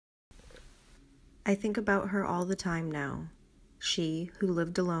I think about her all the time now. She who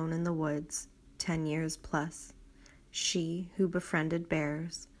lived alone in the woods 10 years plus. She who befriended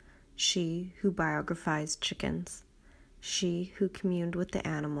bears. She who biographized chickens. She who communed with the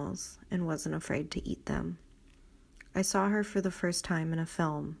animals and wasn't afraid to eat them. I saw her for the first time in a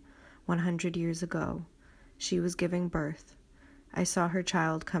film 100 years ago. She was giving birth. I saw her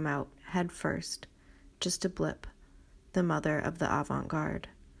child come out head first, just a blip, the mother of the avant-garde.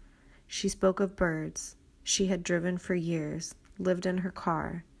 She spoke of birds. She had driven for years, lived in her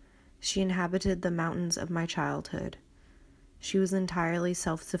car. She inhabited the mountains of my childhood. She was entirely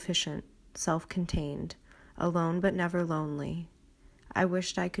self-sufficient, self-contained, alone but never lonely. I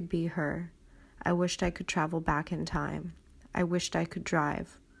wished I could be her. I wished I could travel back in time. I wished I could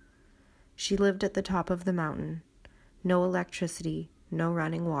drive. She lived at the top of the mountain. No electricity, no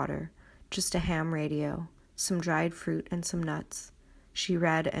running water, just a ham radio, some dried fruit and some nuts. She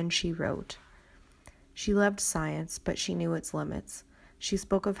read and she wrote. She loved science, but she knew its limits. She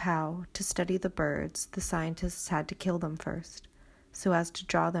spoke of how, to study the birds, the scientists had to kill them first, so as to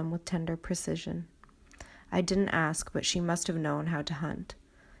draw them with tender precision. I didn't ask, but she must have known how to hunt.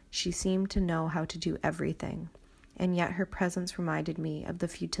 She seemed to know how to do everything, and yet her presence reminded me of the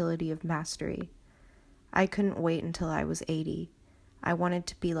futility of mastery. I couldn't wait until I was 80. I wanted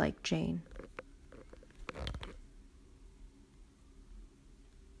to be like Jane.